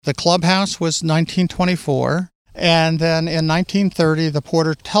The clubhouse was 1924, and then in 1930, the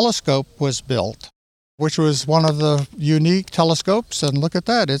Porter telescope was built, which was one of the unique telescopes, and look at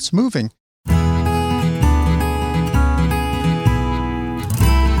that, it's moving.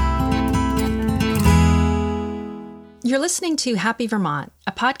 You're listening to Happy Vermont,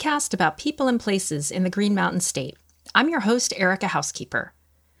 a podcast about people and places in the Green Mountain State. I'm your host, Erica Housekeeper.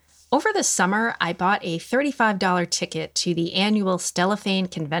 Over the summer, I bought a $35 ticket to the annual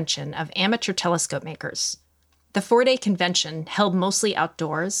Stellafane Convention of Amateur Telescope Makers. The 4-day convention, held mostly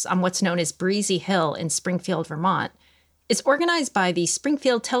outdoors on what's known as Breezy Hill in Springfield, Vermont, is organized by the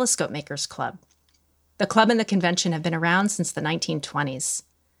Springfield Telescope Makers Club. The club and the convention have been around since the 1920s.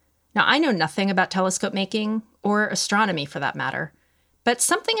 Now, I know nothing about telescope making, or astronomy for that matter, but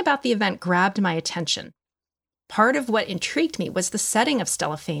something about the event grabbed my attention. Part of what intrigued me was the setting of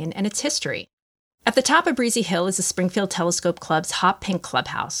Stellafane and its history. At the top of Breezy Hill is the Springfield Telescope Club's hot pink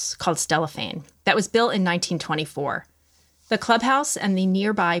clubhouse, called Stellafane, that was built in 1924. The clubhouse and the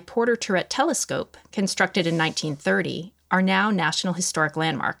nearby Porter Turret Telescope, constructed in 1930, are now National Historic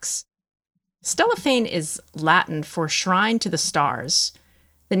Landmarks. Stellafane is Latin for Shrine to the Stars.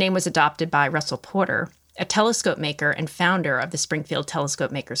 The name was adopted by Russell Porter, a telescope maker and founder of the Springfield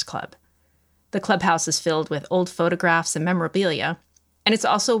Telescope Makers Club. The clubhouse is filled with old photographs and memorabilia, and it's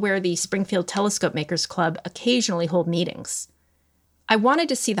also where the Springfield Telescope Makers Club occasionally hold meetings. I wanted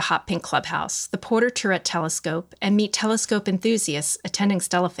to see the hot pink clubhouse, the Porter Turret Telescope, and meet telescope enthusiasts attending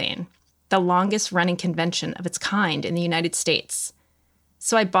Stellafane, the longest-running convention of its kind in the United States.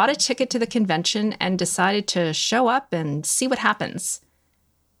 So I bought a ticket to the convention and decided to show up and see what happens.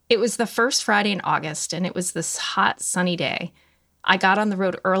 It was the first Friday in August, and it was this hot, sunny day. I got on the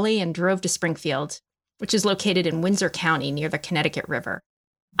road early and drove to Springfield, which is located in Windsor County near the Connecticut River.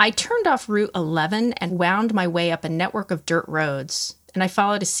 I turned off Route 11 and wound my way up a network of dirt roads, and I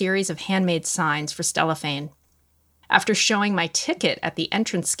followed a series of handmade signs for Stellafane. After showing my ticket at the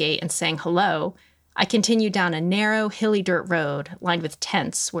entrance gate and saying hello, I continued down a narrow, hilly dirt road lined with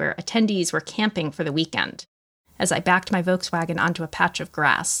tents where attendees were camping for the weekend, as I backed my Volkswagen onto a patch of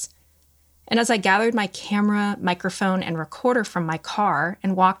grass. And as I gathered my camera, microphone, and recorder from my car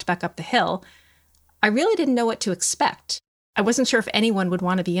and walked back up the hill, I really didn't know what to expect. I wasn't sure if anyone would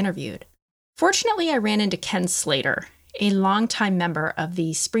want to be interviewed. Fortunately, I ran into Ken Slater, a longtime member of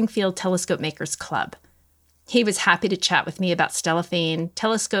the Springfield Telescope Makers Club. He was happy to chat with me about Stellafane,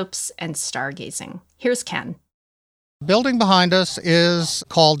 telescopes, and stargazing. Here's Ken. The building behind us is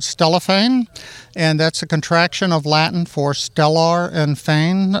called Stellafane, and that's a contraction of Latin for stellar and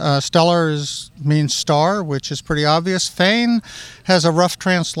fane. Stellar means star, which is pretty obvious. Fane has a rough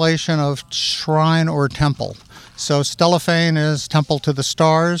translation of shrine or temple. So Stellafane is temple to the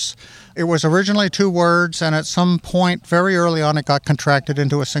stars. It was originally 2 words, and at some point very early on it got contracted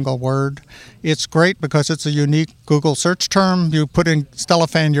into a single word. It's great because it's a unique Google search term. You put in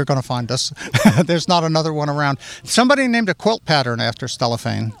Stellafane, you're going to find us. There's not another one around. Somebody named a quilt pattern after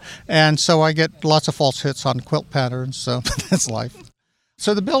Stellafane, and so I get lots of false hits on quilt patterns, so that's life.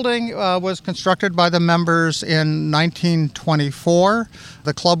 So the building was constructed by the members in 1924.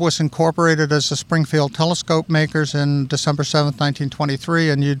 The club was incorporated as the Springfield Telescope Makers in December 7th, 1923,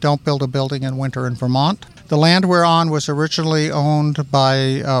 and you don't build a building in winter in Vermont. The land we're on was originally owned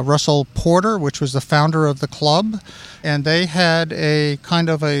by Russell Porter, which was the founder of the club, and they had a kind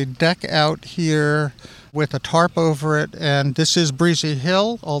of a deck out here with a tarp over it, and this is Breezy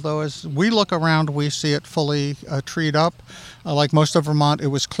Hill, although as we look around, we see it fully treed up. Like most of Vermont, it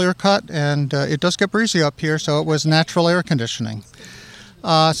was clear-cut, and it does get breezy up here, so it was natural air conditioning.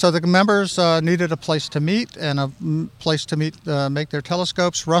 So the members needed a place to meet and a place to make their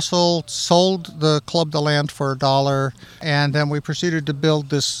telescopes. Russell sold the club the land for $1, and then we proceeded to build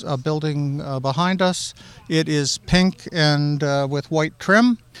this building behind us. It is pink and with white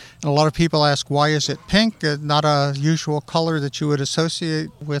trim. And a lot of people ask, why is it pink? Not a usual color that you would associate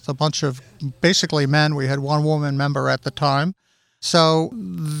with a bunch of basically men. We had one woman member at the time. So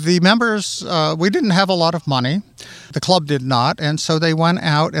the members, we didn't have a lot of money. The club did not, and so they went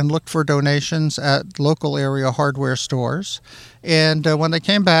out and looked for donations at local area hardware stores. And when they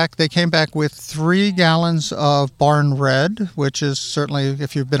came back with 3 gallons of barn red, which is certainly,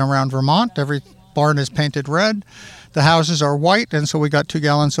 if you've been around Vermont, every barn is painted red. The houses are white, and so we got 2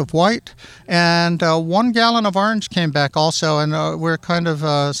 gallons of white. And 1 gallon of orange came back also, and we're kind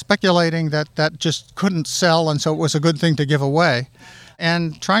of speculating that just couldn't sell, and so it was a good thing to give away.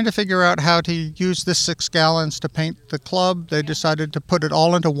 And trying to figure out how to use this 6 gallons to paint the club, they decided to put it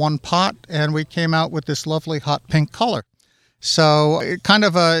all into one pot, and we came out with this lovely hot pink color. So kind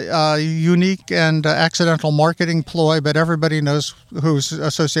of a unique and accidental marketing ploy, but everybody knows who's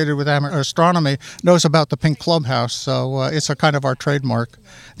associated with astronomy knows about the pink clubhouse, so it's a kind of our trademark.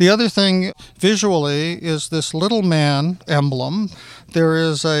 The other thing visually is this little man emblem. There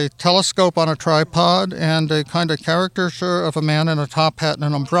is a telescope on a tripod and a kind of caricature of a man in a top hat and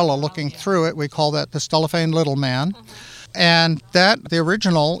an umbrella looking through it. We call that the Stellafane Little Man. And the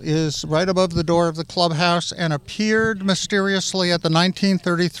original, is right above the door of the clubhouse and appeared mysteriously at the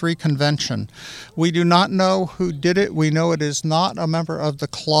 1933 convention. We do not know who did it. We know it is not a member of the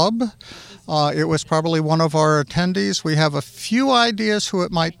club. It was probably one of our attendees. We have a few ideas who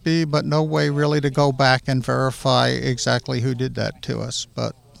it might be, but no way really to go back and verify exactly who did that to us.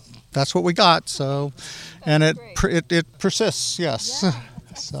 But that's what we got. So, and it persists. Yes. Yeah.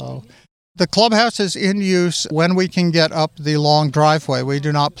 So. The clubhouse is in use when we can get up the long driveway. We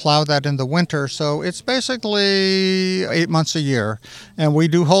do not plow that in the winter, so it's basically 8 months a year. And we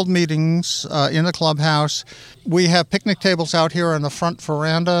do hold meetings in the clubhouse. We have picnic tables out here on the front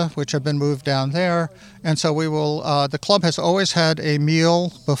veranda, which have been moved down there. And so we will, the club has always had a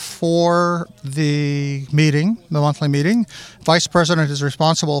meal before the meeting, the monthly meeting. Vice president is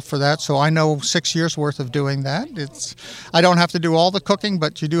responsible for that, so I know 6 years worth of doing that. I don't have to do all the cooking,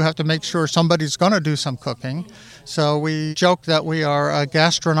 but you do have to make sure somebody's going to do some cooking. So we joke that we are a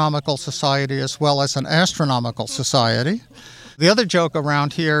gastronomical society as well as an astronomical society. The other joke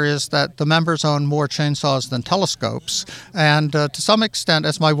around here is that the members own more chainsaws than telescopes. And to some extent,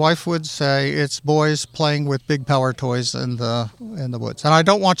 as my wife would say, it's boys playing with big power toys in the woods. And I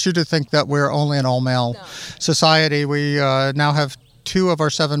don't want you to think that we're only an all-male society. We now have 2 of our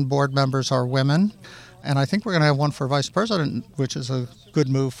 7 board members are women. And I think we're going to have one for vice president, which is a good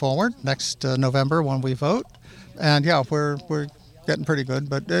move forward next November when we vote. And yeah, we're getting pretty good.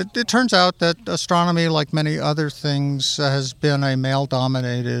 But it turns out that astronomy, like many other things, has been a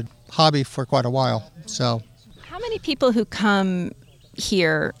male-dominated hobby for quite a while. So, how many people who come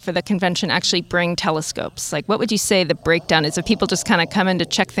here for the convention actually bring telescopes? Like, what would you say the breakdown is of people just kind of coming to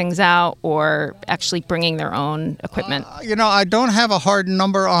check things out or actually bringing their own equipment? I don't have a hard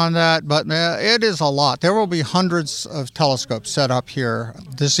number on that, but it is a lot. There will be hundreds of telescopes set up here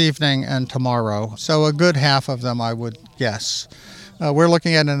this evening and tomorrow. So a good half of them, I would guess. We're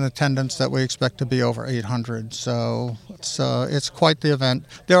looking at an attendance that we expect to be over 800, so it's quite the event.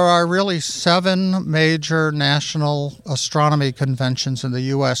 There are really 7 major national astronomy conventions in the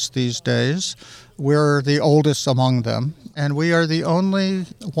U.S. these days. We're the oldest among them, and we are the only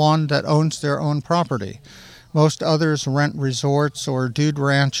one that owns their own property. Most others rent resorts or dude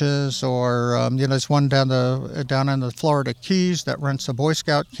ranches, or there's one down in the Florida Keys that rents a Boy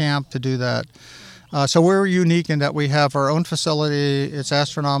Scout camp to do that. So we're unique in that we have our own facility. It's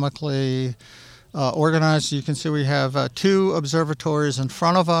astronomically organized. You can see we have 2 observatories in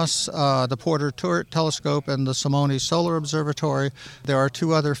front of us, the Porter Turret Telescope and the Simone Solar Observatory. There are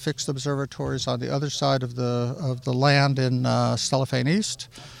 2 other fixed observatories on the other side of the land in Stellafane East.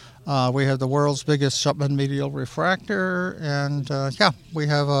 We have the world's biggest Schuppmann medial refractor, and we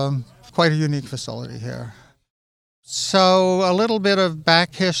have quite a unique facility here. So a little bit of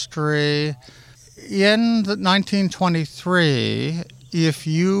back history. In 1923, if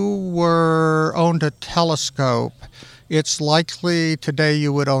you owned a telescope, it's likely today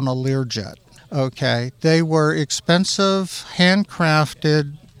you would own a Learjet. Okay, they were expensive,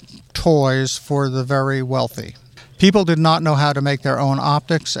 handcrafted toys for the very wealthy. People did not know how to make their own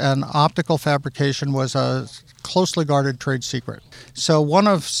optics, and optical fabrication was a closely guarded trade secret. So one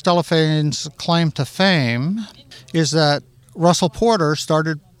of Stellafane's claim to fame is that Russell Porter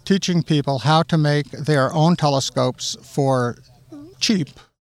started teaching people how to make their own telescopes for cheap.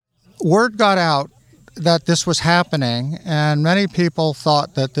 Word got out that this was happening, and many people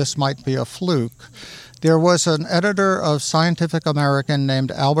thought that this might be a fluke. There was an editor of Scientific American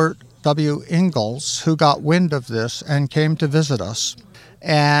named Albert W. Ingalls who got wind of this and came to visit us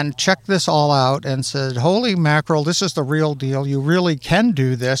and checked this all out and said, "Holy mackerel, this is the real deal. You really can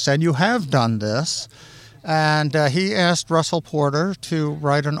do this, and you have done this." And he asked Russell Porter to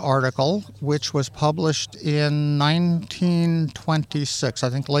write an article, which was published in 1926, I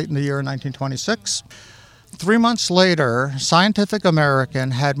think late in the year 1926. 3 months later, Scientific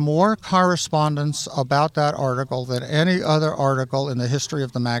American had more correspondence about that article than any other article in the history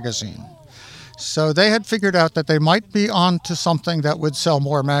of the magazine. So they had figured out that they might be onto something that would sell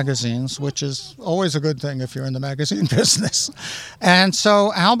more magazines, which is always a good thing if you're in the magazine business. And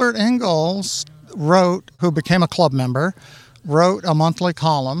so Albert Ingalls who became a club member, wrote a monthly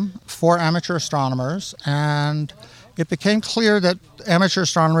column for amateur astronomers, and it became clear that amateur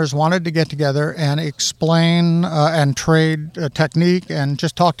astronomers wanted to get together and explain and trade technique and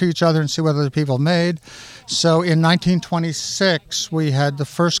just talk to each other and see what other people made. So in 1926, we had the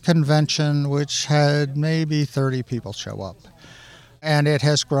first convention, which had maybe 30 people show up. And it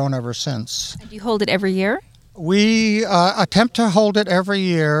has grown ever since. And you hold it every year? We attempt to hold it every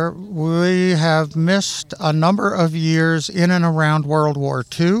year. We have missed a number of years in and around World War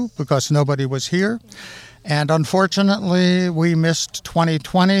II because nobody was here. And unfortunately, we missed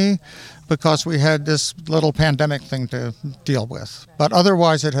 2020 because we had this little pandemic thing to deal with. But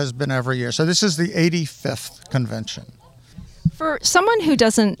otherwise, it has been every year. So this is the 85th convention. For someone who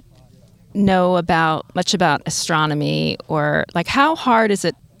doesn't know much about astronomy, or like, how hard is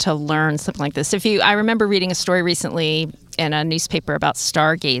it to learn something like this? I remember reading a story recently in a newspaper about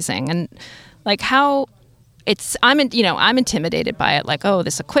stargazing, and like I'm intimidated by it. Like, oh,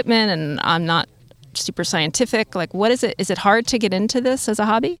 this equipment, and I'm not super scientific. Like, what is it? Is it hard to get into this as a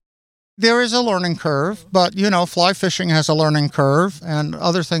hobby? There is a learning curve, but, fly fishing has a learning curve and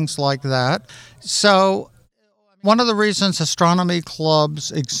other things like that. So one of the reasons astronomy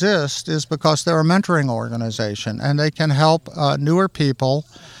clubs exist is because they're a mentoring organization, and they can help newer people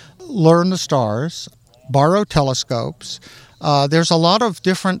learn the stars, borrow telescopes. There's a lot of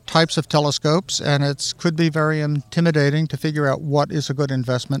different types of telescopes, and it could be very intimidating to figure out what is a good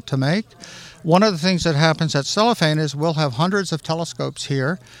investment to make. One of the things that happens at Stellafane is we'll have hundreds of telescopes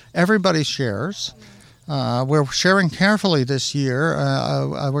here. Everybody shares. We're sharing carefully this year.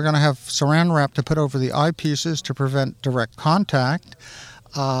 We're going to have saran wrap to put over the eyepieces to prevent direct contact.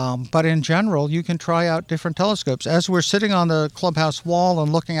 But in general, you can try out different telescopes. As we're sitting on the clubhouse wall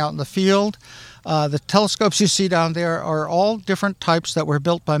and looking out in the field, the telescopes you see down there are all different types that were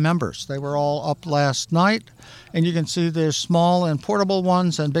built by members. They were all up last night, and you can see there's small and portable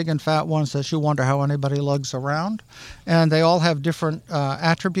ones and big and fat ones that you wonder how anybody lugs around. And they all have different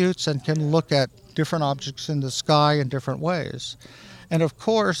attributes and can look at different objects in the sky in different ways. And of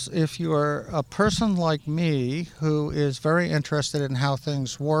course, if you're a person like me who is very interested in how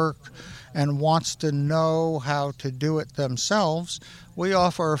things work and wants to know how to do it themselves, we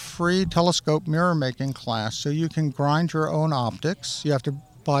offer a free telescope mirror making class. So you can grind your own optics. You have to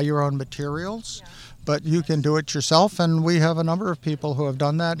buy your own materials, but you can do it yourself. And we have a number of people who have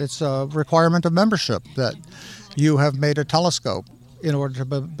done that. It's a requirement of membership that you have made a telescope in order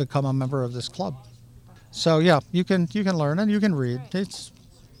to become a member of this club. So yeah, you can learn and you can read. It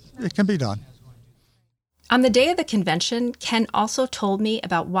can be done. On the day of the convention, Ken also told me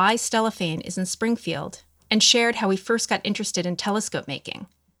about why Stellafane is in Springfield and shared how he first got interested in telescope making.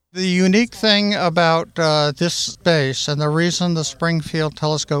 The unique thing about this space, and the reason the Springfield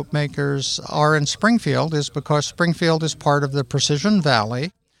telescope makers are in Springfield, is because Springfield is part of the Precision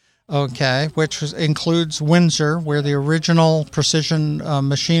Valley, which includes Windsor, where the original precision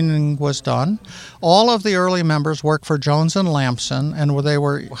machining was done. All of the early members worked for Jones and Lamson, and they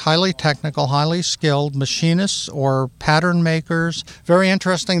were highly technical, highly skilled machinists or pattern makers. Very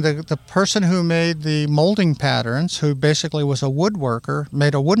interesting, the person who made the molding patterns, who basically was a woodworker,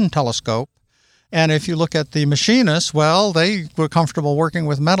 made a wooden telescope. And if you look at the machinists, well, they were comfortable working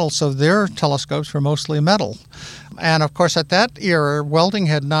with metal, so their telescopes were mostly metal. And of course, at that era, welding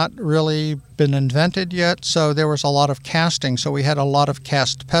had not really been invented yet, so there was a lot of casting. So we had a lot of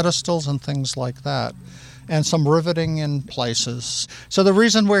cast pedestals and things like that, and some riveting in places. So the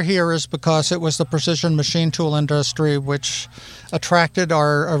reason we're here is because it was the precision machine tool industry which attracted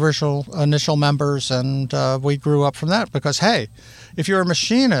our initial members, and we grew up from that because, hey, if you're a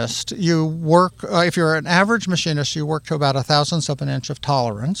machinist, if you're an average machinist, you work to about 1,000th of an inch of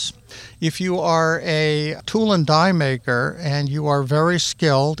tolerance. If you are a tool and die maker and you are very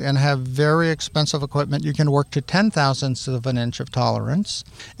skilled and have very expensive equipment, you can work to 10,000ths of an inch of tolerance.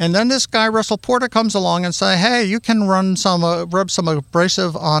 And then this guy, Russell Porter, comes along and say, hey, you can rub some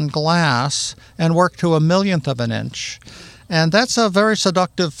abrasive on glass and work to 1,000,000th of an inch. And that's a very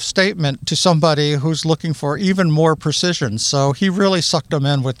seductive statement to somebody who's looking for even more precision. So he really sucked them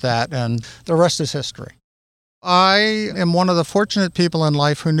in with that, and the rest is history. I am one of the fortunate people in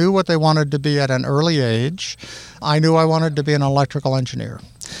life who knew what they wanted to be at an early age. I knew I wanted to be an electrical engineer.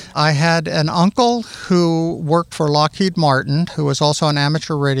 I had an uncle who worked for Lockheed Martin, who was also an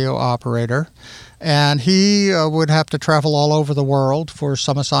amateur radio operator. And he would have to travel all over the world for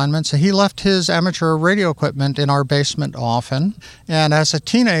some assignments. He left his amateur radio equipment in our basement often. And as a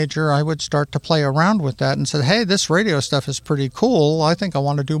teenager, I would start to play around with that and said, hey, this radio stuff is pretty cool. I think I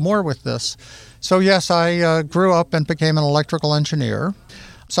want to do more with this. So yes, I grew up and became an electrical engineer.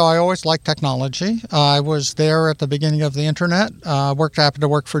 So I always liked technology. I was there at the beginning of the internet. Happened to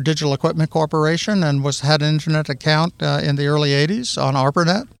work for Digital Equipment Corporation and had an internet account in the early 80s on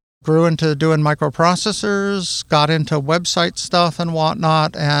ARPANET. Grew into doing microprocessors, got into website stuff and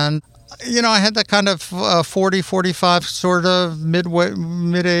whatnot, and I had that kind of 40, 45 sort of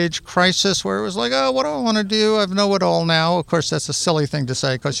mid-age crisis where it was like, oh, what do I want to do? I know it all now. Of course, that's a silly thing to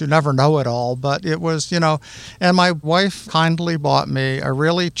say because you never know it all. But it was, and my wife kindly bought me a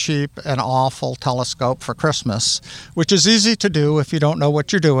really cheap and awful telescope for Christmas, which is easy to do if you don't know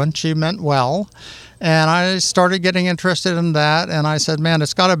what you're doing. She meant well. And I started getting interested in that, and I said, man,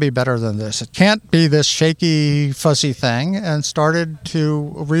 it's got to be better than this. It can't be this shaky, fuzzy thing, and started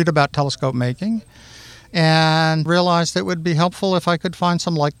to read about telescope making and realized it would be helpful if I could find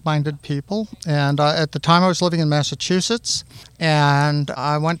some like-minded people. And at the time, I was living in Massachusetts, and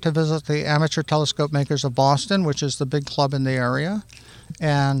I went to visit the Amateur Telescope Makers of Boston, which is the big club in the area.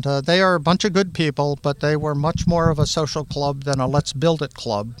 And they are a bunch of good people, but they were much more of a social club than a let's build it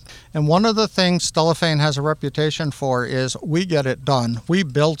club. And one of the things Stellafane has a reputation for is we get it done. We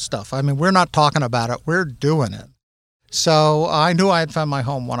build stuff. I mean, we're not talking about it. We're doing it. So I knew I had found my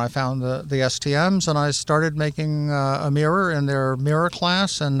home when I found the STMs, and I started making a mirror in their mirror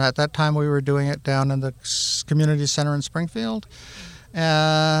class. And at that time, we were doing it down in the community center in Springfield.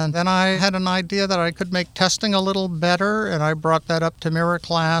 And then I had an idea that I could make testing a little better, and I brought that up to mirror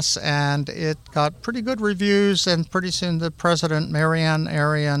class, and it got pretty good reviews, and pretty soon the president, Marianne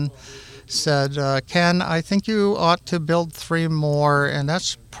Arian, said, Ken, I think you ought to build 3 more, and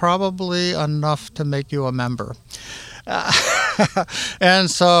that's probably enough to make you a member.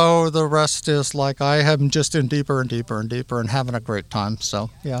 And so the rest is like I am just in deeper and deeper and deeper and having a great time.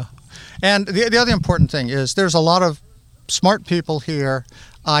 So, yeah. And the other important thing is there's a lot of smart people here.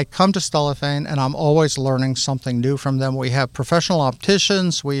 I come to Stellafane and I'm always learning something new from them. We have professional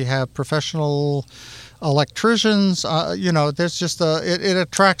opticians, we have professional electricians. There's just it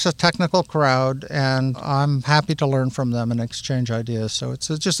attracts a technical crowd, and I'm happy to learn from them and exchange ideas. So it's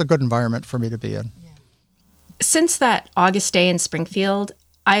just a good environment for me to be in. Since that August day in Springfield,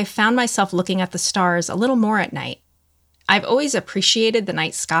 I found myself looking at the stars a little more at night. I've always appreciated the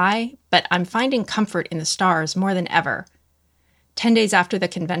night sky, but I'm finding comfort in the stars more than ever. 10 days after the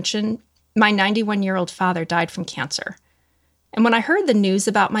convention, my 91-year-old father died from cancer. And when I heard the news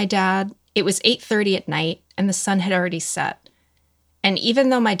about my dad, it was 8:30 at night and the sun had already set. And even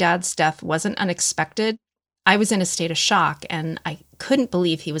though my dad's death wasn't unexpected, I was in a state of shock and I couldn't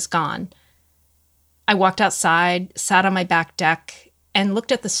believe he was gone. I walked outside, sat on my back deck, and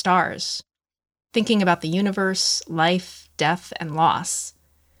looked at the stars, thinking about the universe, life, death, and loss.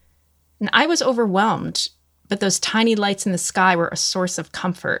 And I was overwhelmed, but those tiny lights in the sky were a source of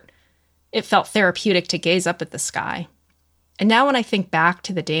comfort. It felt therapeutic to gaze up at the sky. And now when I think back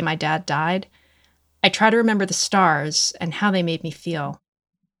to the day my dad died, I try to remember the stars and how they made me feel.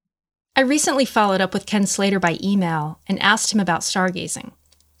 I recently followed up with Ken Slater by email and asked him about stargazing.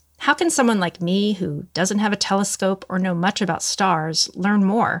 How can someone like me, who doesn't have a telescope or know much about stars, learn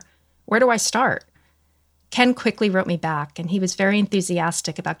more? Where do I start? Ken quickly wrote me back, and he was very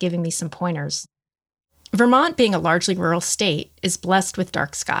enthusiastic about giving me some pointers. Vermont, being a largely rural state, is blessed with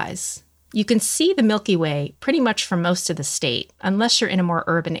dark skies. You can see the Milky Way pretty much from most of the state, unless you're in a more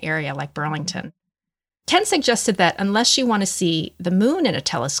urban area like Burlington. Ken suggested that unless you want to see the moon in a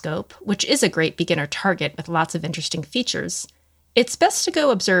telescope, which is a great beginner target with lots of interesting features, it's best to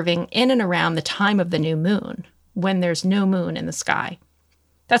go observing in and around the time of the new moon, when there's no moon in the sky.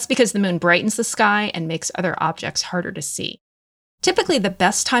 That's because the moon brightens the sky and makes other objects harder to see. Typically, the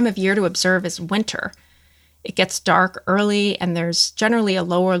best time of year to observe is winter. It gets dark early, and there's generally a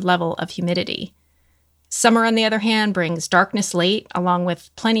lower level of humidity. Summer, on the other hand, brings darkness late, along with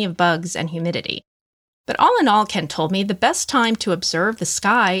plenty of bugs and humidity. But all in all, Ken told me, the best time to observe the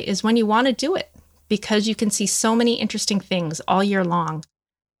sky is when you want to do it, because you can see so many interesting things all year long.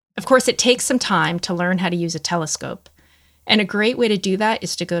 Of course, it takes some time to learn how to use a telescope. And a great way to do that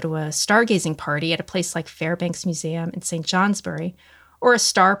is to go to a stargazing party at a place like Fairbanks Museum in St. Johnsbury, or a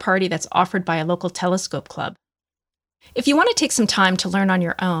star party that's offered by a local telescope club. If you want to take some time to learn on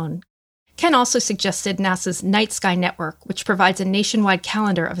your own, Ken also suggested NASA's Night Sky Network, which provides a nationwide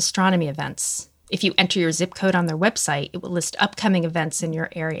calendar of astronomy events. If you enter your zip code on their website, it will list upcoming events in your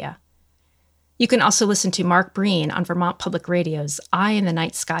area. You can also listen to Mark Breen on Vermont Public Radio's Eye in the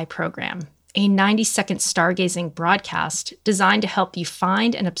Night Sky program, a 90-second stargazing broadcast designed to help you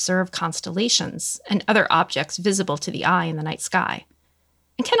find and observe constellations and other objects visible to the eye in the night sky.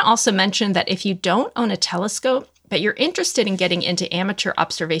 And Ken also mentioned that if you don't own a telescope, but you're interested in getting into amateur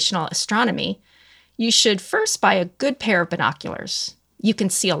observational astronomy, you should first buy a good pair of binoculars. You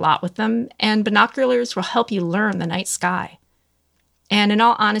can see a lot with them, and binoculars will help you learn the night sky. And in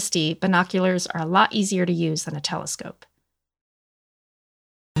all honesty, binoculars are a lot easier to use than a telescope.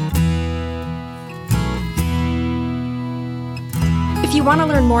 If you want to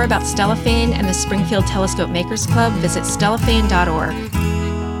learn more about Stellafane and the Springfield Telescope Makers Club, visit stellafane.org.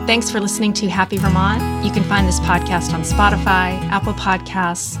 Thanks for listening to Happy Vermont. You can find this podcast on Spotify, Apple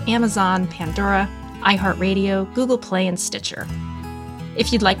Podcasts, Amazon, Pandora, iHeartRadio, Google Play, and Stitcher.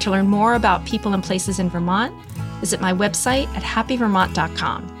 If you'd like to learn more about people and places in Vermont, visit my website at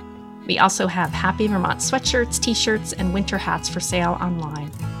happyvermont.com. We also have Happy Vermont sweatshirts, t-shirts, and winter hats for sale online.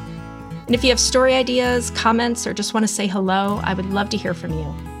 And if you have story ideas, comments, or just want to say hello, I would love to hear from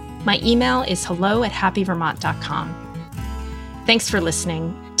you. My email is hello@happyvermont.com. Thanks for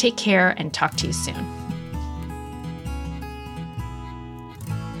listening. Take care and talk to you soon.